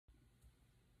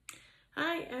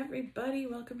Hi everybody,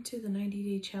 welcome to the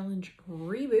 90-day challenge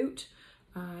reboot.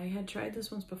 I had tried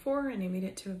this once before and I made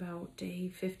it to about day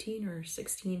 15 or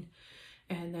 16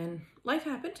 and then life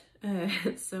happened,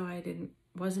 so I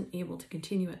wasn't able to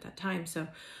continue at that time. So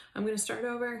I'm going to start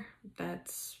over.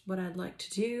 That's what I'd like to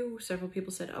do. Several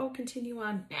people said, oh, continue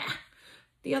on. Nah.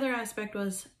 The other aspect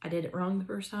was I did it wrong the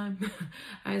first time.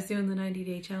 I was doing the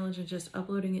 90-day challenge and just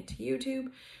uploading it to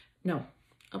YouTube. No,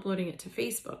 uploading it to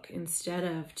Facebook instead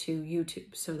of to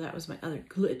YouTube. So that was my other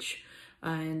glitch.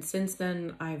 And since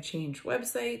then I've changed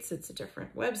websites. It's a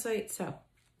different website. So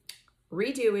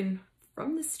redoing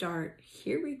from the start.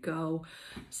 Here we go.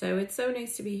 So it's so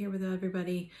nice to be here with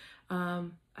everybody. I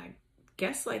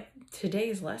guess like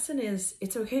today's lesson is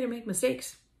it's okay to make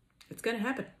mistakes. It's going to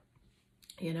happen,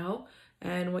 you know,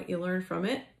 and what you learn from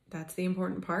it. That's the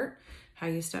important part. How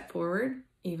you step forward,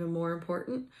 even more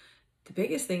important. The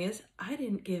biggest thing is I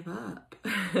didn't give up.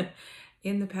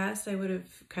 In the past, I would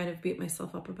have kind of beat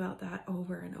myself up about that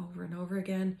over and over and over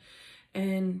again.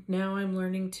 And now I'm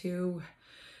learning to,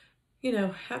 you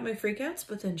know, have my freakouts,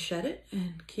 but then shed it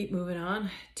and keep moving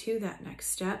on to that next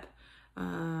step.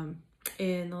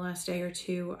 In the last day or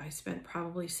two, I spent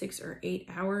probably 6 or 8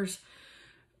 hours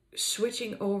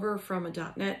switching over from a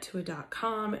 .net to a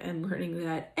 .com and learning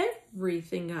that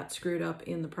everything got screwed up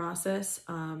in the process.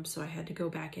 So I had to go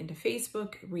back into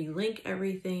Facebook, relink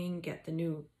everything, get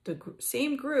the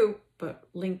same group, but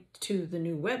linked to the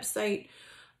new website.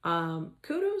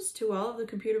 Kudos to all of the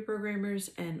computer programmers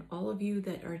and all of you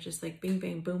that are just like bing,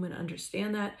 bang, boom and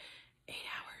understand that. 8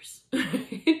 hours.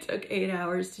 It took 8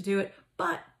 hours to do it,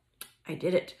 but I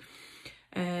did it.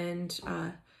 And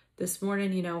this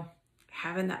morning, you know,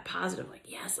 having that positive, like,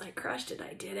 yes, I crushed it,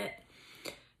 I did it.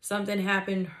 Something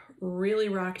happened, really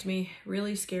rocked me,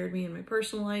 really scared me in my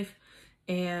personal life,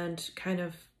 and kind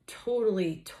of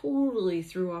totally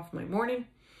threw off my morning.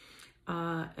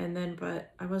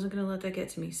 But I wasn't gonna let that get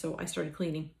to me, so I started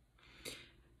cleaning.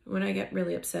 When I get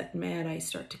really upset and mad, I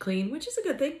start to clean, which is a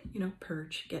good thing, you know,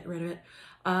 purge, get rid of it.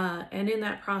 And in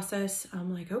that process,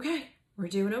 I'm like, okay, we're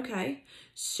doing okay.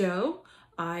 So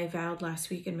I vowed last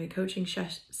week in my coaching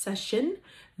session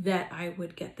that I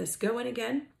would get this going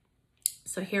again.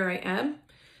 So here I am,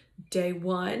 day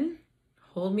 1.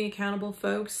 Hold me accountable,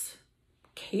 folks.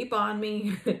 Keep on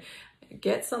me.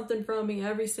 Get something from me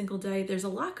every single day. There's a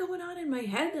lot going on in my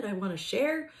head that I want to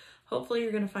share. Hopefully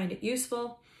you're going to find it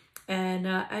useful. And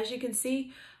as you can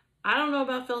see, I don't know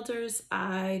about filters.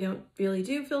 I don't really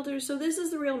do filters. So this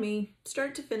is the real me,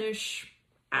 start to finish.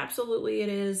 Absolutely it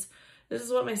is. This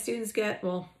is what my students get.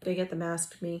 Well, they get the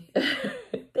masked me.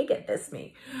 They get this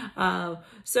me.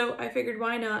 So I figured,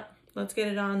 why not? Let's get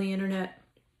it on the internet.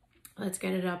 Let's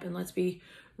get it up and let's be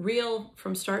real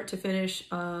from start to finish.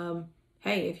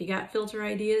 Hey, if you got filter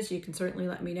ideas, you can certainly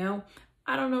let me know.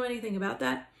 I don't know anything about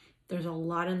that. There's a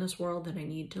lot in this world that I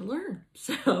need to learn.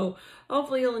 So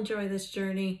hopefully you'll enjoy this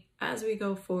journey as we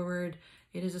go forward.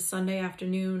 It is a Sunday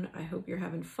afternoon. I hope you're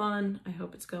having fun. I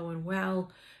hope it's going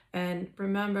well. And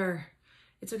remember,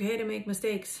 it's okay to make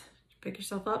mistakes. Pick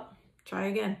yourself up, try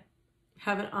again.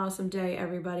 Have an awesome day,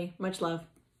 everybody. Much love.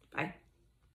 Bye.